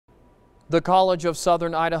The College of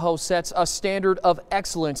Southern Idaho sets a standard of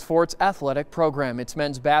excellence for its athletic program. Its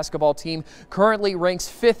men's basketball team currently ranks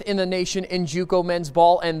 5th in the nation in JUCO men's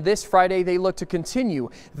ball, and this Friday they look to continue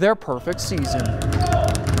their perfect season.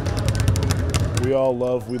 We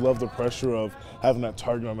love the pressure of having that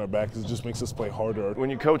target on our back. It just makes us play harder. When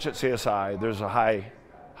you coach at CSI, there's a high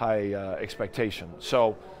expectation.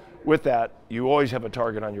 So with that, you always have a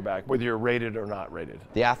target on your back, whether you're rated or not rated.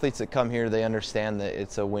 The athletes that come here, they understand that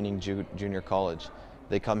it's a winning junior college.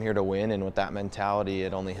 They come here to win, and with that mentality,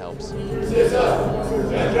 it only helps.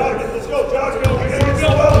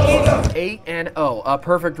 8-0. A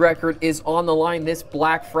perfect record is on the line this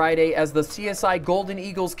Black Friday as the CSI Golden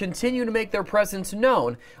Eagles continue to make their presence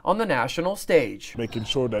known on the national stage. Making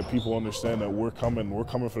sure that people understand that we're coming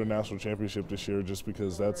for the national championship this year, just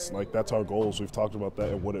because that's our goals. We've talked about that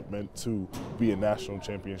and what it meant to be a national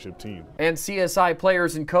championship team. And CSI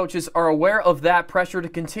players and coaches are aware of that pressure to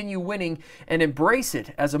continue winning and embrace it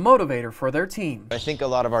as a motivator for their team. I think a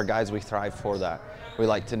lot of our guys, we thrive for that. We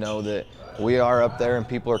like to know that we are up there and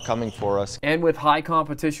people are coming for us. And with high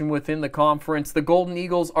competition within the conference, the Golden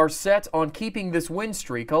Eagles are set on keeping this win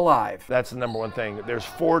streak alive. That's the number one thing. There's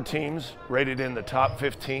 4 teams rated in the top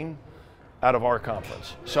 15 out of our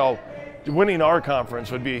conference. So winning our conference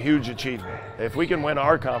would be a huge achievement. If we can win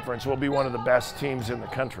our conference, we'll be one of the best teams in the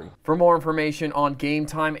country. For more information on game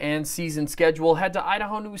time and season schedule, head to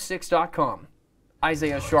idahonews6.com.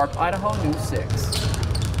 Isaiah Sharp, Idaho News 6.